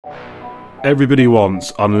Everybody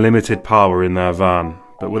wants unlimited power in their van,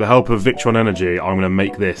 but with the help of Victron Energy, I'm going to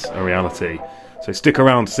make this a reality. So stick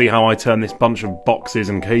around to see how I turn this bunch of boxes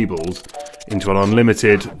and cables into an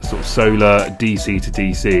unlimited sort of solar DC to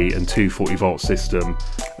DC and 240 volt system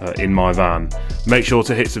in my van. Make sure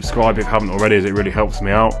to hit subscribe if you haven't already, as it really helps me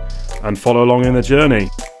out, and follow along in the journey.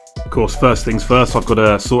 Of course, first things first, I've got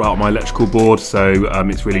to sort out my electrical board, so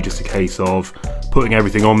it's really just a case of putting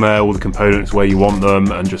everything on there, all the components where you want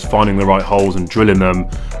them, and just finding the right holes and drilling them,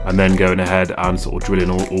 and then going ahead and sort of drilling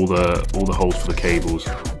all the holes for the cables.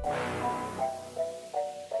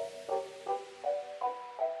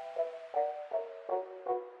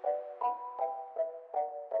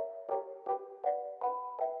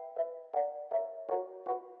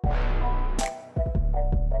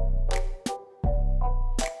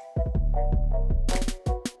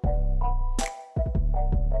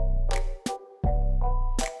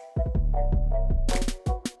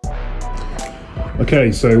 Okay,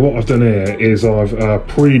 so what I've done here is I've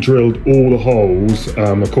pre-drilled all the holes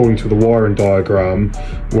according to the wiring diagram,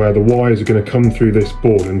 where the wires are going to come through this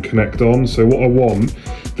board and connect on. So what I want,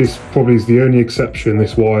 this probably is the only exception,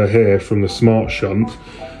 this wire here from the smart shunt.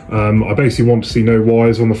 I basically want to see no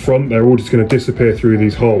wires on the front. They're all just going to disappear through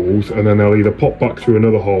these holes, and then they'll either pop back through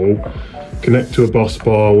another hole, connect to a bus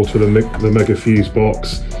bar or to the mega fuse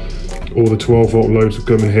box, or the 12 volt loads will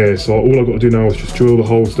come in here. So all I've got to do now is just drill the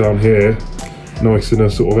holes down here, nice and a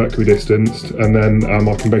sort of equidistanced, and then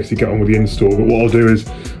I can basically get on with the install. But what I'll do is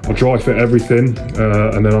I'll dry fit everything,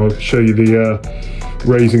 and then I'll show you the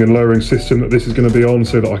raising and lowering system that this is going to be on,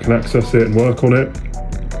 so that I can access it and work on it.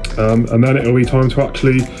 And then it'll be time to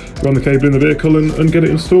actually run the cable in the vehicle and get it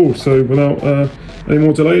installed. So without any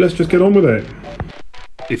more delay, let's just get on with it.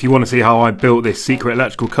 If you want to see how I built this secret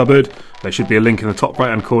electrical cupboard, there should be a link in the top right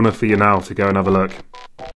hand corner for you now to go and have a look.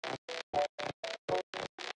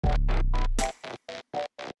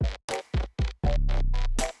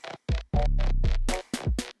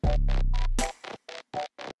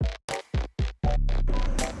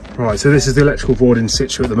 Right, so this is the electrical board in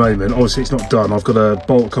situ at the moment. Obviously it's not done. I've got to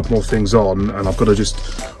bolt a couple more things on, and I've got to just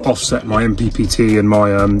offset my MPPT and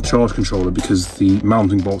my charge controller because the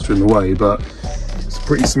mounting bolts are in the way, but it's a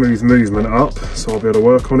pretty smooth movement up, so I'll be able to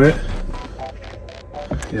work on it.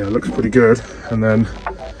 Yeah, it looks pretty good. And then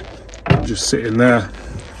I'll just sit in there,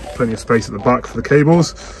 plenty of space at the back for the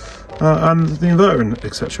cables and the inverter and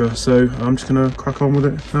etc. So I'm just going to crack on with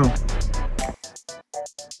it now.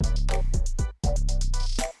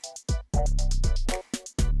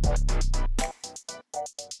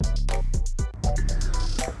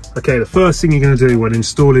 Okay, the first thing you're going to do when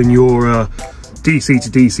installing your DC to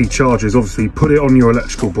DC charger is obviously put it on your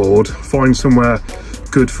electrical board, find somewhere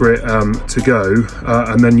good for it to go,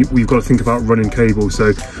 and then we've got to think about running cables.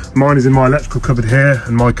 So mine is in my electrical cupboard here,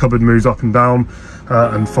 and my cupboard moves up and down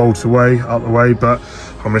and folds away out the way, but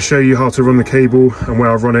I'm going to show you how to run the cable and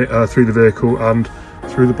where I've run it through the vehicle and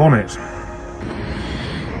through the bonnet.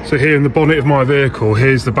 So here in the bonnet of my vehicle,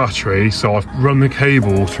 here's the battery. So I've run the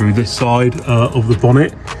cable through this side of the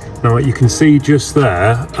bonnet. Now you can see just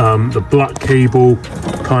there, the black cable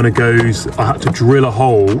kind of goes, I had to drill a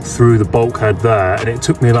hole through the bulkhead there, and it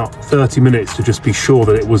took me about 30 minutes to just be sure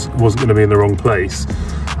that it wasn't going to be in the wrong place.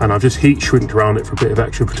 And I've just heat shrinked around it for a bit of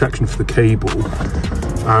extra protection for the cable.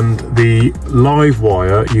 And the live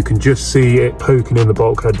wire, you can just see it poking in the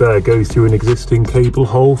bulkhead there, goes through an existing cable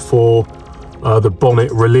hole for the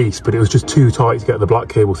bonnet release, but it was just too tight to get the black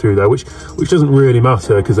cable through there, which doesn't really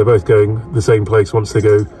matter because they're both going the same place once they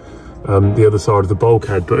go the other side of the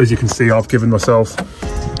bulkhead. But as you can see, I've given myself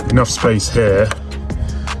enough space here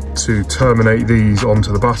to terminate these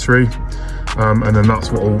onto the battery, and then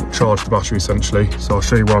that's what will charge the battery essentially. So I'll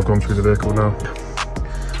show you where I've gone through the vehicle now.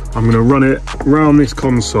 I'm going to run it round this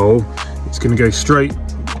console. It's going to go straight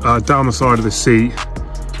down the side of the seat,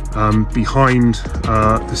 behind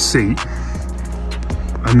the seat,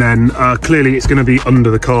 and then clearly it's going to be under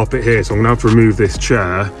the carpet here, so I'm going to have to remove this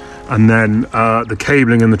chair. And then the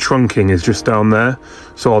cabling and the trunking is just down there,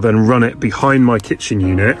 so I'll then run it behind my kitchen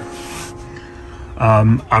unit,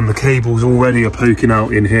 and the cables already are poking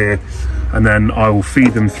out in here, and then I will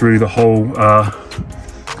feed them through the hole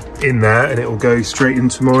in there, and it will go straight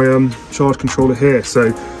into my charge controller here.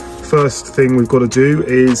 So first thing we've got to do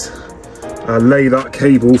is lay that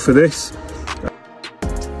cable for this.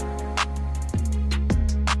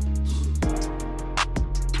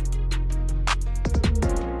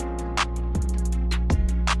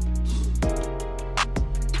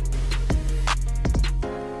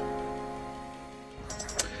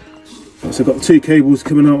 So I've got two cables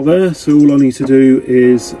coming out there, so all I need to do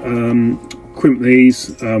is crimp these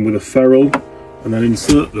with a ferrule and then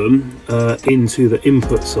insert them into the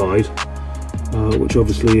input side, which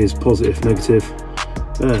obviously is positive, negative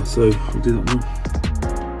there. So I'll do that now.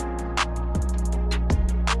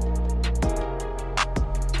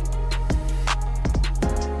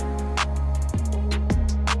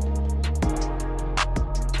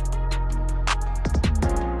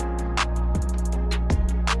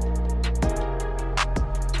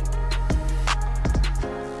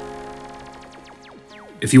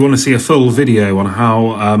 If you want to see a full video on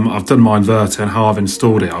how I've done my inverter and how I've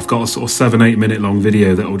installed it, I've got a sort of 7-8 minute long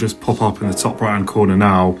video that will just pop up in the top right hand corner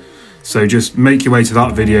now. So just make your way to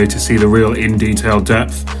that video to see the real in detail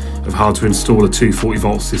depth of how to install a 240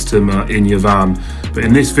 volt system in your van. But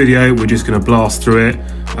in this video we're just going to blast through it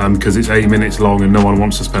because it's 8 minutes long and no one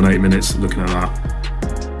wants to spend 8 minutes looking at that.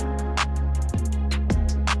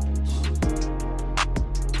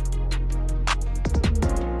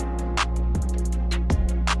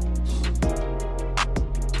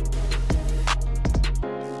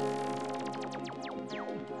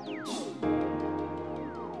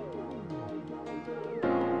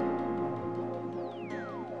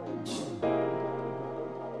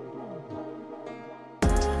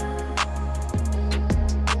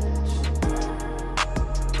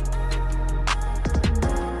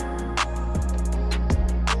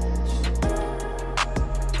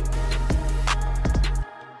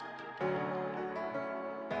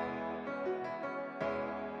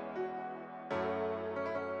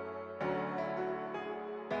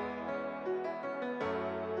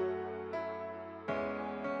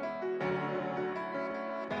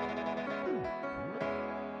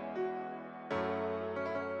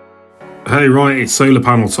 Hey, right, it's solar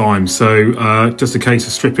panel time. So just a case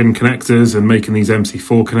of stripping connectors and making these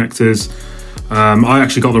MC4 connectors. I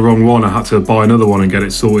actually got the wrong one. I had to buy another one and get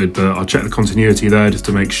it sorted, but I checked the continuity there just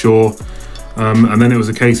to make sure. And then it was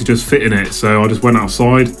a case of just fitting it. So I just went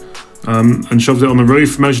outside and shoved it on the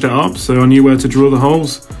roof, measured it up so I knew where to drill the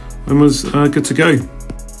holes and was good to go.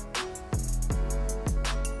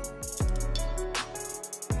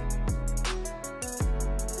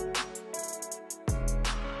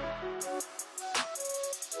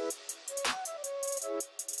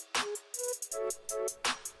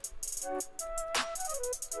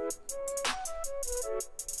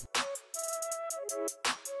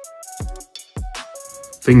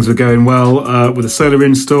 Things were going well with the solar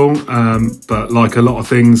install, but like a lot of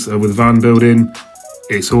things with van building,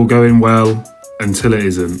 it's all going well until it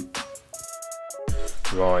isn't.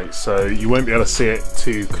 Right, so you won't be able to see it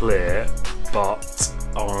too clear, but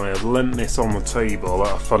I lent this on the table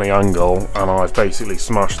at a funny angle and I've basically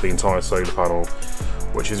smashed the entire solar panel,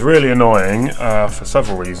 which is really annoying for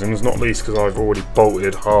several reasons, not least because I've already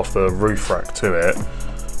bolted half the roof rack to it.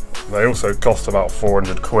 They also cost about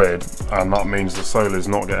 400 quid, and that means the solar's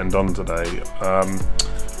not getting done today.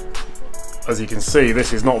 As you can see,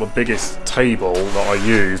 this is not the biggest table that I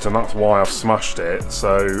used, and that's why I've smashed it.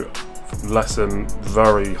 So, lesson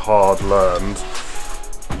very hard learned.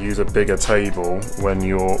 Use a bigger table when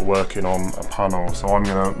you're working on a panel. So I'm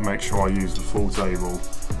going to make sure I use the full table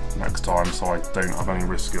next time so I don't have any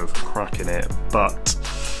risk of cracking it. But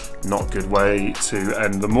not a good way to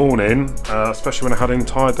end the morning, especially when I had an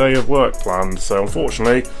entire day of work planned. So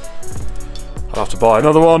unfortunately I'll have to buy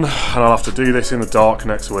another one and I'll have to do this in the dark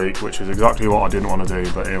next week, which is exactly what I didn't want to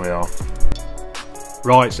do, but here we are.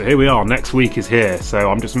 Right, so here we are, next week is here.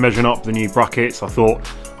 So I'm just measuring up the new brackets. I thought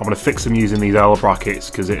I'm going to fix them using these L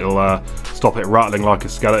brackets because it'll stop it rattling like a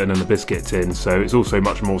skeleton in the biscuit tin, so it's also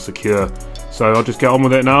much more secure. So I'll just get on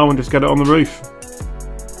with it now and just get it on the roof.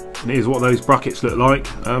 And here's what those brackets look like,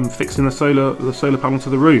 fixing the solar panel to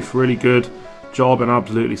the roof. Really good job and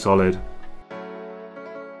absolutely solid.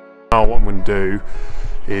 Now what I'm going to do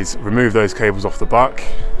is remove those cables off the back.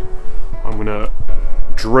 I'm going to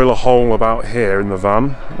drill a hole about here in the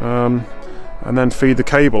van and then feed the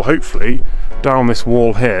cable, hopefully down this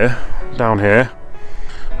wall here, down here,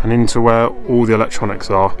 and into where all the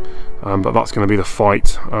electronics are. But that's going to be the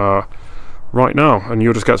fight right now, and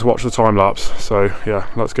you'll just get to watch the time lapse. So yeah,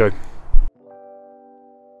 let's go.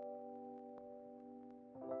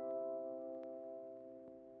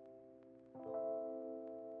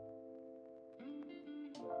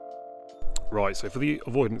 Right, so for the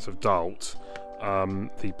avoidance of doubt,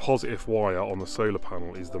 the positive wire on the solar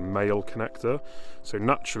panel is the male connector. So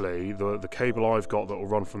naturally the cable I've got that will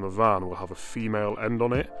run from the van will have a female end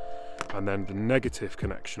on it, and then the negative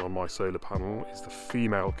connection on my solar panel is the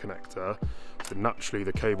female connector. So naturally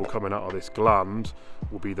the cable coming out of this gland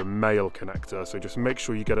will be the male connector. So just make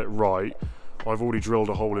sure you get it right. I've already drilled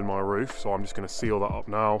a hole in my roof, so I'm just going to seal that up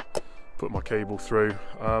now, put my cable through,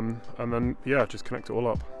 and then yeah, just connect it all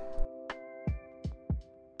up.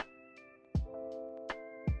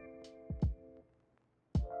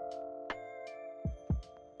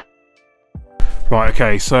 Right,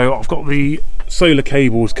 okay, so I've got the solar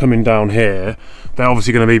cables coming down here. They're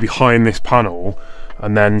obviously going to be behind this panel,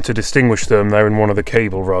 and then to distinguish them, they're in one of the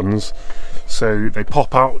cable runs. So they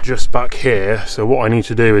pop out just back here. So what I need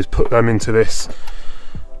to do is put them into this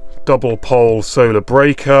double pole solar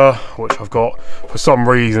breaker, which I've got for some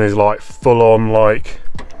reason is like full on like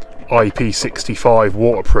IP65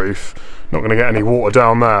 waterproof. Not going to get any water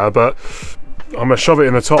down there, but I'm going to shove it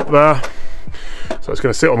in the top there. So it's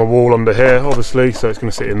going to sit on the wall under here, obviously, so it's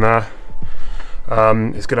going to sit in there.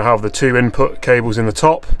 It's going to have the 2 input cables in the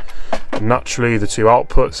top, and naturally the 2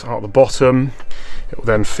 outputs out the bottom. It will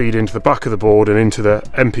then feed into the back of the board and into the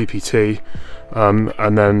MPPT,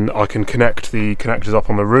 and then I can connect the connectors up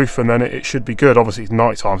on the roof, and then it should be good. Obviously it's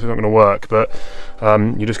night time, so it's not going to work, but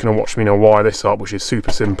you're just going to watch me now wire this up, which is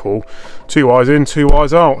super simple. 2 wires in, 2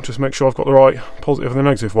 wires out. Just make sure I've got the right positive and the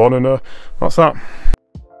negative one, and that's that.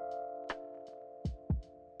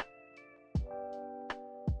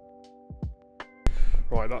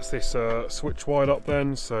 Right, that's this switch wired up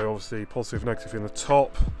then, so obviously positive, negative in the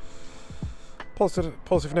top,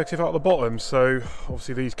 positive, negative out the bottom. So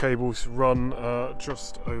obviously these cables run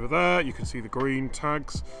just over there. You can see the green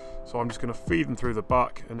tags. So I'm just going to feed them through the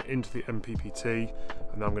back and into the MPPT,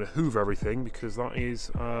 and then I'm going to hoover everything, because that is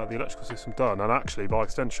the electrical system done, and actually by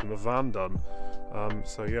extension the van done.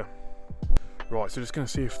 So yeah. Right, so just going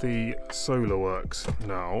to see if the solar works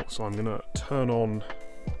now. So I'm going to turn on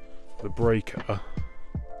the breaker.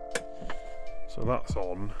 So that's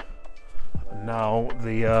on, and now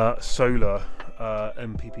the solar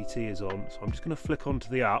MPPT is on. So I'm just going to flick onto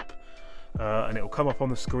the app, and it will come up on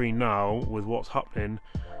the screen now with what's happening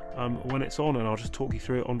when it's on, and I'll just talk you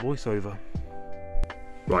through it on voiceover.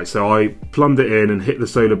 Right, so I plumbed it in and hit the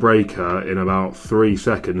solar breaker in about 3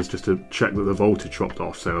 seconds just to check that the voltage dropped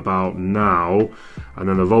off. So about now, and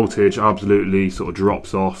then the voltage absolutely sort of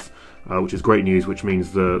drops off. Which is great news, which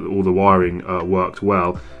means all the wiring worked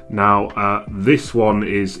well. Now this one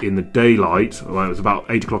is in the daylight. Well, it was about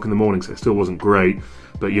 8 o'clock in the morning, so it still wasn't great,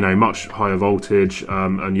 but you know, much higher voltage,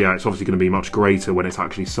 and yeah, it's obviously going to be much greater when it's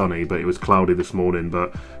actually sunny, but it was cloudy this morning,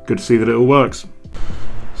 but good to see that it all works.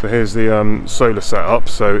 So here's the solar setup.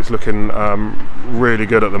 So it's looking really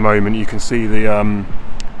good at the moment. You can see the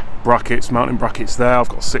brackets, mounting brackets there. I've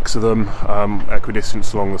got 6 of them,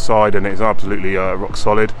 equidistant along the side, and it's absolutely rock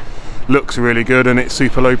solid. Looks really good, and it's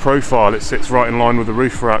super low profile. It sits right in line with the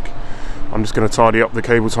roof rack. I'm just going to tidy up the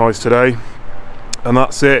cable ties today, and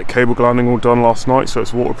that's it. Cable glanding all done last night, so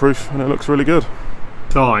it's waterproof and it looks really good.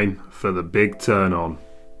 Time for the big turn on.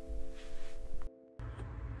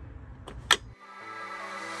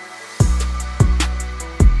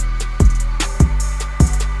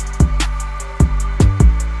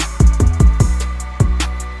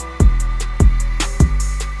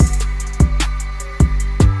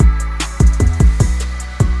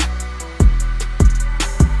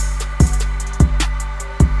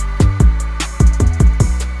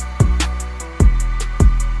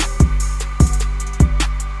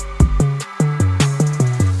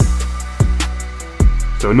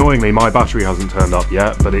 So annoyingly, my battery hasn't turned up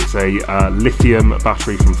yet, but it's a lithium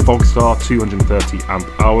battery from FOGSTAR, 230 amp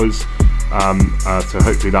hours. So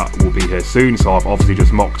hopefully that will be here soon. So I've obviously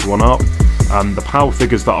just mocked one up. The power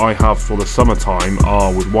figures that I have for the summertime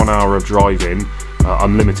are with 1 hour of driving,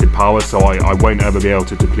 unlimited power, so I won't ever be able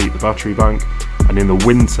to deplete the battery bank. And in the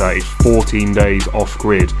winter, it's 14 days off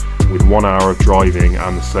grid with 1 hour of driving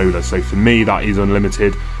and the solar. So for me, that is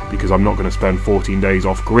unlimited, because I'm not going to spend 14 days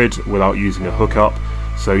off grid without using a hookup.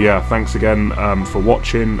 So yeah, thanks again for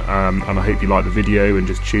watching, and I hope you like the video, and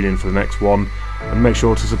just tune in for the next one, and make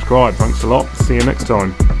sure to subscribe. Thanks a lot, see you next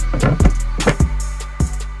time.